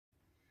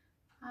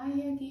Hi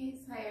Yagis,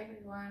 hi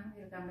everyone,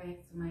 welcome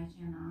back to my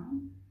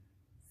channel.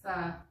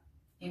 So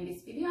in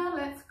this video,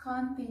 let's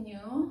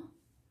continue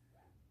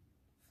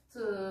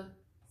to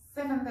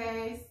 7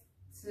 days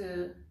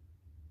to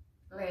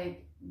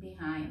leg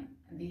behind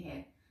the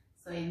head.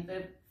 So in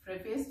the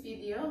previous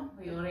video,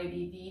 we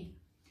already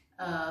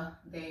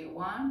did day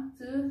 1,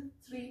 2,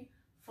 3,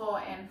 4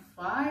 and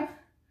 5,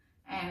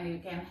 and you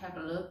can have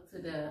a look to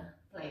the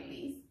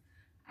playlist.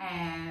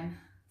 And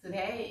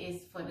today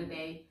is for the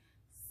day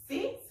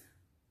 6,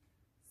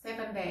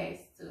 7 days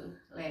to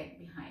leg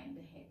behind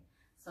the head.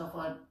 So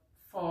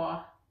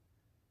for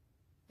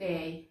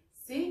day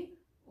 6,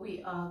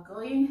 we are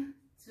going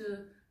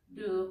to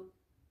do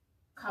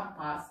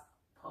compass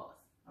pose.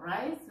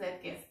 Alright, so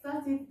let's get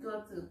started.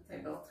 Go to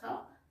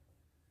tabletop.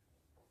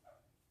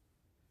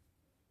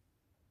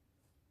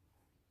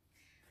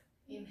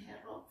 Inhale,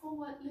 roll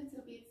forward a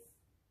little bit,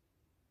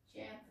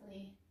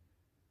 gently,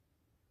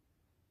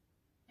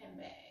 and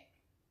back,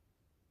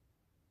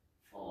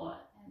 forward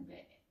and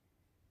back.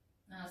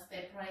 Now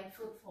step right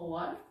foot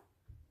forward,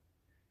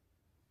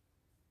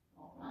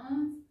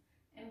 once,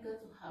 and go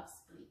to half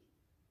split.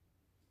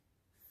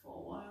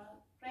 Forward,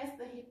 press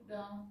the hip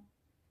down,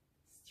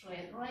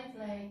 straight right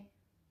leg,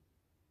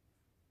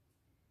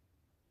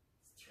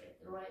 straight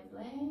right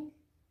leg,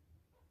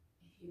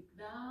 hip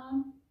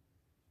down.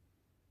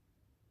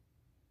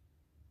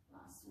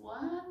 Last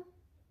one,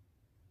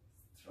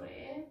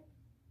 straight.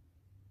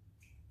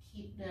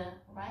 Keep the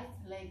right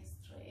leg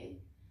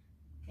straight.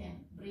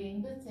 Can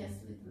bring the chest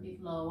a little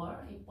bit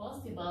lower. If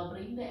possible,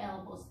 bring the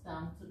elbows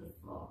down to the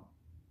floor.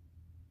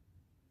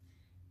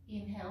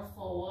 Inhale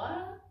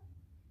forward.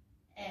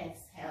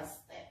 Exhale,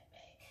 step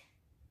back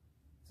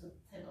to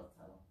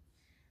tabletop.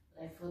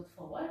 Left foot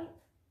forward.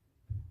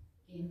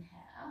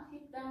 Inhale,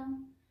 hip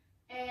down.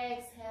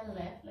 Exhale,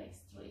 left leg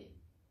straight.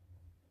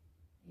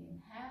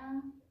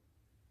 Inhale.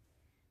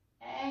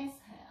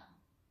 Exhale.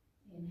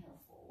 Inhale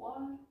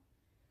forward.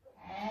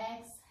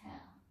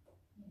 Exhale.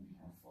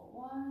 Inhale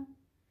forward.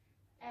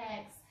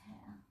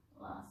 Exhale.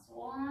 Last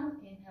one.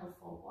 Inhale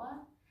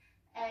forward.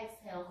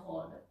 Exhale,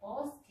 hold the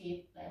pose.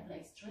 Keep left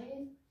leg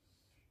straight.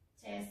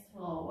 Chest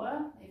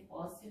lower if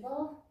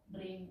possible.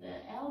 Bring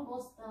the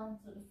elbows down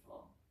to the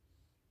floor.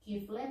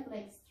 Keep left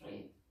leg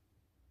straight.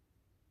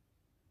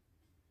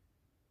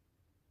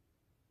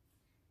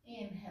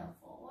 Inhale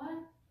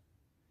forward.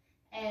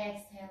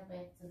 Exhale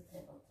back to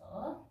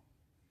tabletop.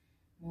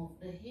 Move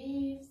the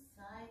hips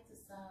side to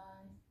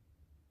side.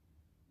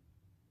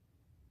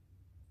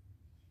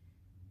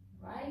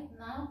 Right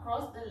now,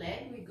 cross the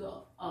leg. We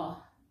go.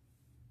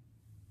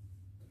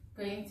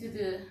 Going to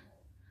do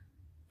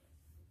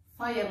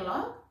fire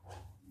log.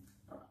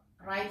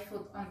 Right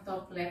foot on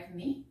top, left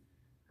knee.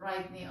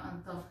 Right knee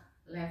on top,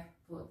 left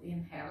foot.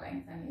 Inhale,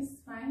 lengthen your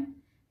spine.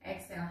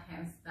 Exhale,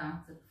 hands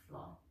down to the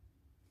floor.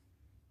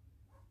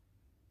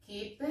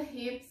 Keep the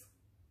hips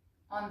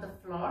on the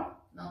floor,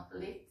 not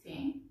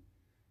lifting.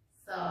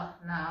 So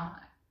now,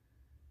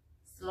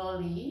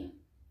 slowly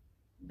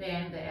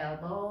bend the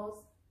elbows.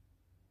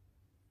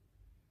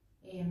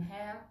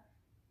 Inhale.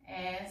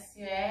 As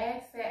you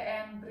exhale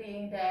and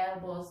bring the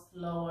elbows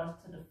lower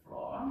to the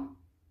floor.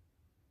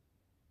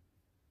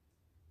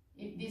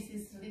 If this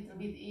is a little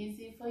bit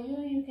easy for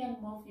you, you can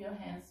move your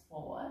hands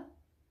forward.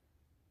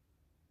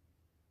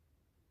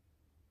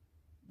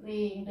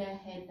 Bring the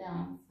head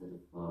down to the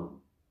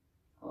floor.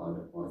 Hold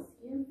the pose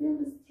here. Feel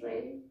the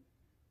straight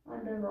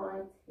on the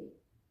right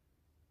hip.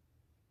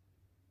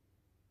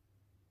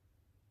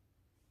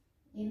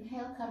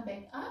 Inhale, come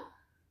back up.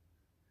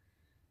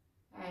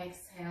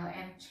 Exhale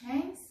and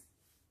change.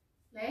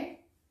 Leg.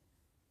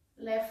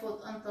 Left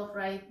foot on top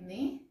right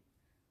knee.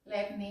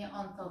 Left knee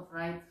on top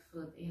right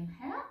foot.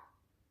 Inhale.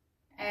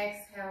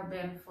 Exhale,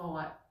 bend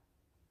forward.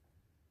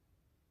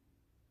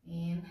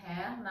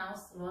 Inhale. Now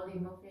slowly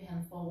move your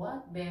hand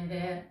forward. Bend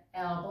the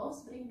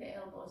elbows. Bring the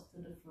elbows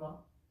to the floor.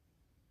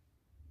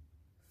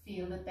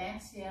 Feel the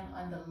tension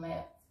on the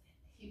left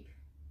hip.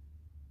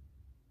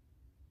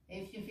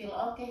 If you feel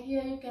okay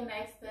here, you can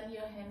extend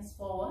your hands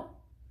forward.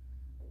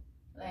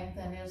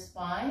 Lengthen your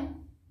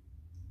spine.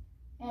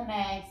 And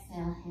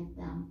exhale, head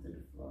down to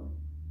the floor.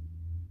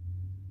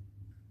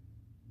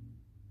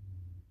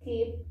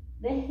 Keep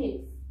the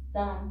hips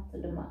down to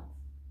the mat.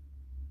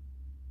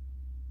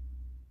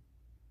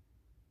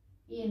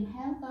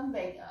 Inhale, come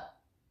back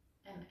up.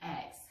 And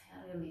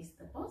exhale, release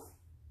the pose.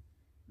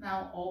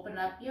 Now open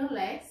up your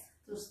legs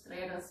to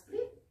straight or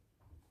split.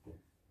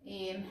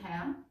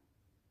 Inhale.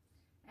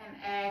 And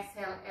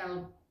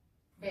exhale,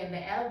 bend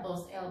the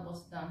elbows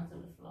down to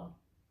the floor.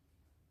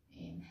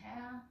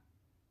 Inhale.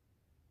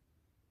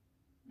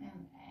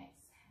 And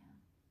exhale.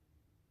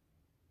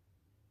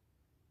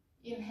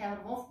 Inhale,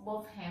 move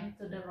both hands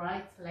to the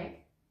right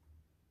leg.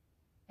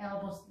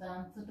 Elbows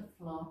down to the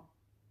floor.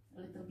 A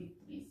little bit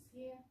twist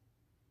here.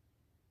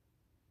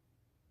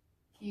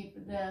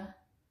 Keep the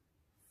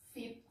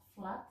feet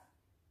flat.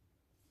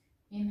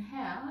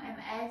 Inhale and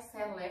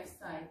exhale, left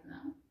side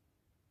now.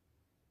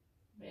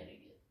 Very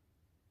good.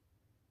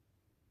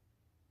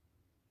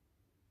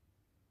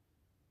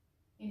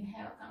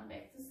 Inhale, come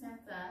back to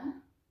center.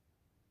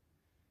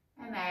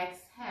 And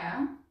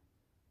exhale,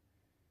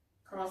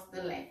 cross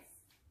the legs.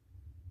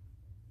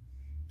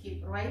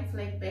 Keep right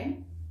leg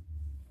bent.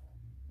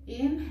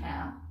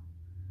 Inhale,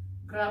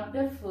 grab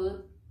the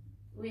foot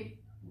with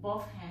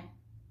both hands.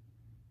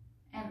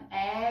 And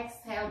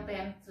exhale,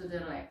 bend to the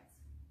left.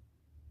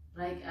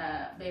 Like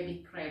a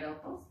baby cradle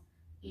pose.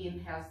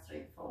 Inhale,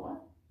 straight forward.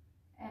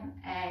 And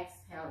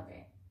exhale,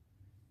 bend.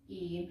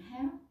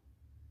 Inhale,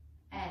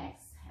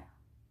 exhale.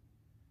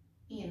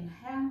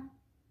 Inhale,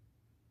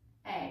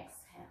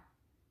 exhale.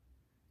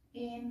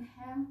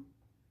 Inhale,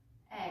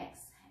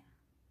 exhale.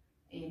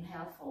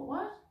 Inhale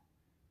forward.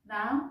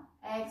 Now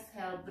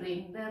exhale,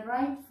 bring the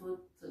right foot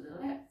to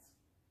the left.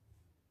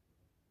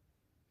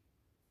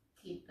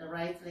 Keep the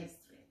right leg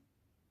straight.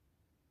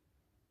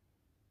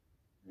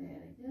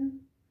 Very good.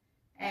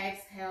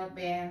 Exhale,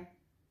 bend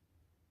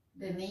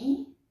the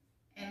knee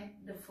and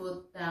the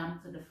foot down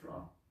to the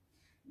floor.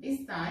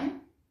 This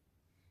time,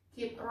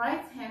 keep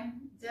right hand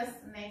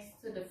just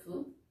next to the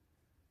foot.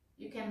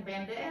 You can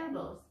bend the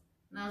elbows.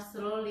 Now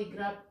slowly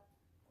grab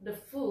the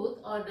foot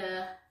or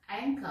the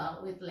ankle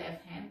with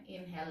left hand.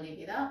 Inhale, lift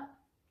it up.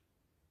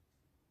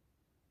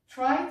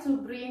 Try to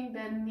bring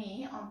the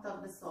knee on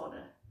top of the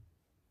shoulder.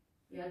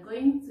 We are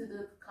going to do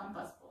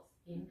compass pose.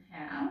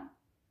 Inhale.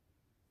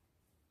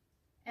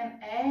 And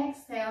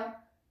exhale,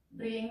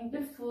 bring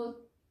the foot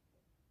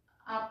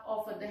up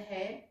over the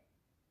head.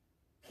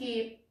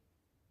 Keep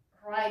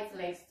right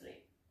leg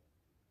straight.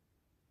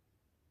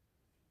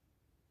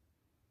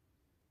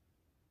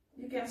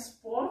 You can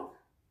support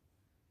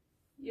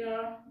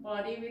your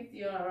body with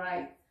your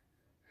right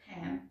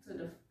hand to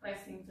the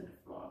pressing to the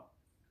floor.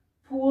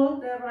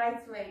 Pull the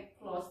right leg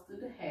close to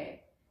the head.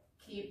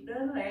 Keep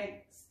the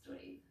leg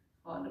straight.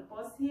 Hold the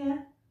pose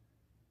here.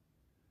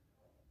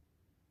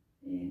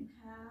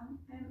 Inhale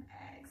and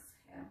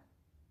exhale.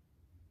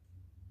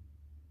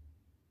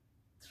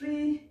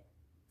 3,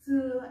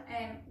 2,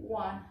 and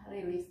 1.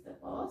 Release the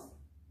pose.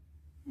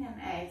 And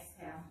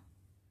exhale.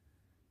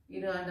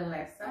 You do on the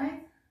left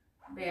side.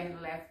 Bend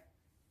the left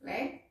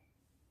leg.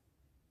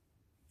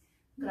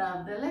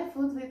 Grab the left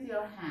foot with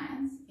your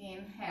hands.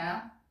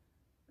 Inhale.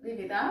 Lift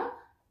it up.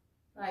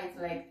 Right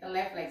leg,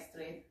 left leg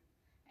straight.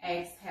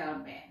 Exhale,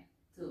 bend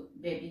to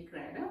baby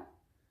cradle.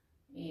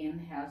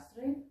 Inhale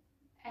straight.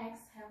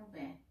 Exhale,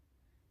 bend.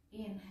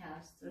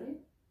 Inhale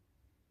straight.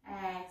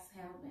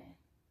 Exhale, bend.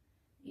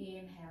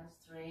 Inhale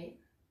straight.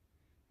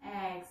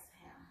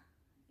 Exhale.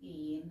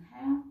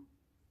 Inhale.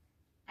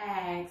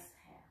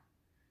 Exhale.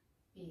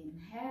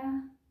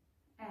 Inhale.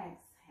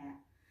 Exhale.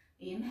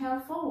 Inhale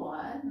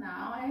forward.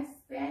 Now as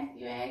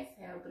you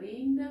exhale,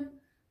 bring the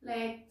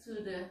leg to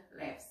the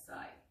left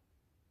side.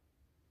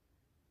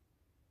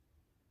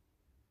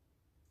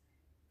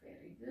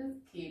 Very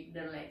good. Keep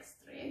the leg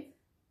straight.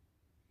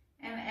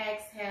 And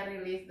exhale,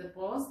 release the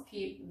pose.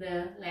 Keep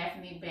the left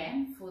knee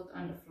bent, foot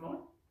on the floor.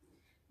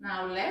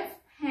 Now left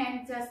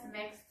hand just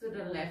next to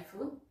the left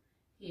foot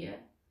here.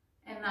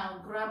 And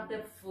now grab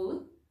the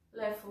foot,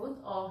 left foot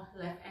or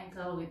left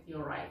ankle with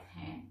your right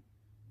hand.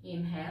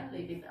 Inhale,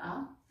 lift it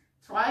up.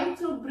 Try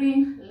to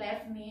bring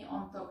left knee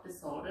on top of the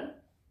shoulder.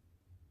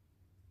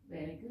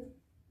 Very good.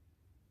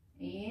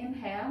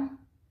 Inhale,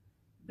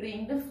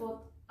 bring the foot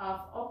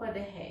up over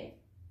the head.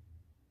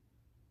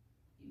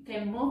 You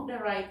can move the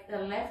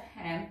left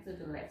hand to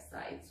the left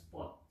side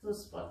to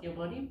support your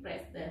body.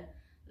 Press the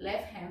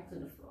left hand to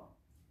the floor.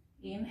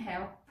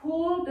 Inhale,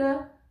 pull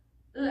the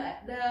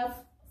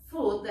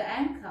foot, the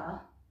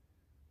ankle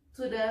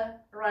to the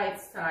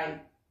right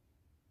side.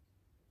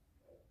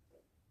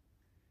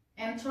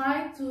 And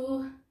try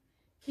to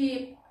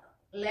keep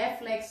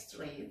left leg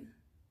straight.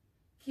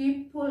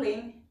 Keep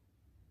pulling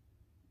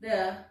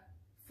the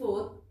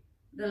foot,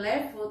 the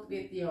left foot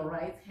with your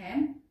right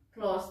hand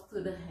close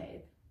to the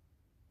head.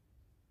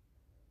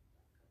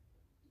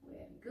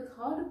 Very good.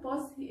 Hold the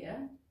pose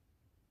here.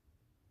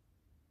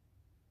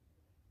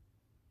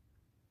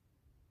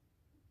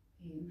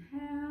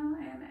 Inhale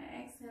and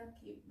exhale.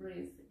 Keep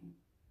breathing.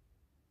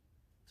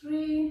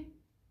 3,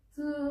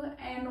 2,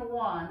 and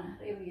 1.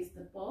 Release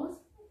the pose.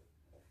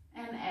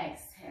 And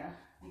exhale.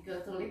 We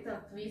go to little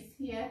twist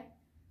here.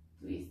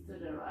 Twist to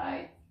the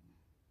right.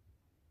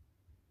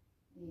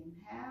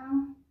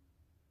 Inhale.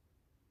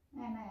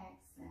 And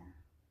exhale.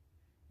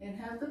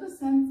 Inhale to the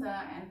center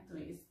and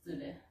twist to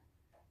the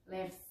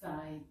left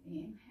side.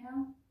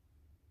 Inhale.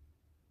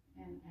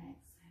 And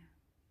exhale.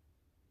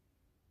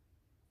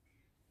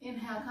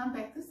 Inhale, come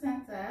back to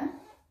center.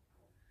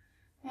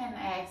 And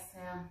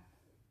exhale.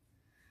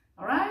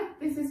 Alright,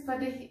 this is for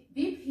the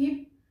deep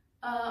hip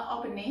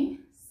opening.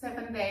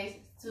 7 days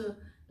to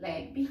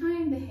leg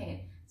behind the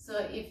head. So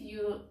if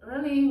you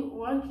really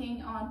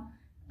working on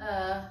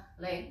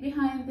leg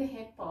behind the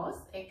head pose,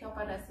 Eka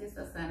Pada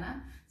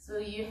Sirsasana, so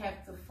you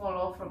have to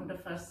follow from the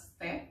first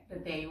step, the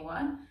day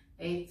 1,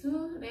 day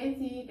 2, day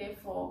 3, day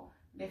 4,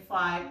 day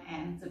 5,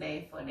 and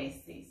today for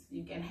day 6.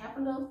 You can have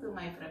a look to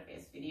my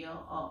previous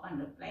video or on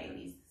the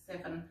playlist,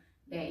 7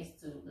 days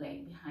to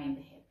leg behind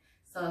the head.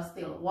 So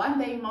still 1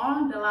 day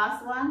more, the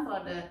last one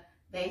for the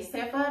day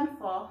 7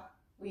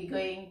 we're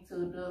going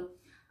to do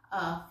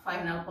a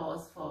final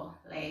pose for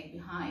leg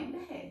behind the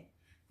head.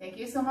 Thank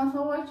you so much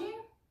for watching.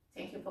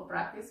 Thank you for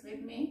practice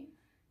with me.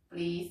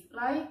 Please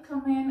like,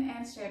 comment,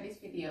 and share this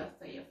video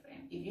to your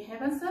friend. If you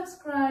haven't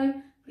subscribed,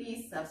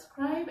 please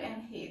subscribe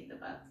and hit the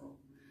button.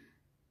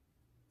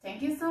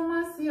 Thank you so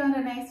much. See you on the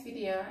next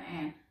video,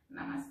 and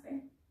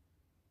namaste.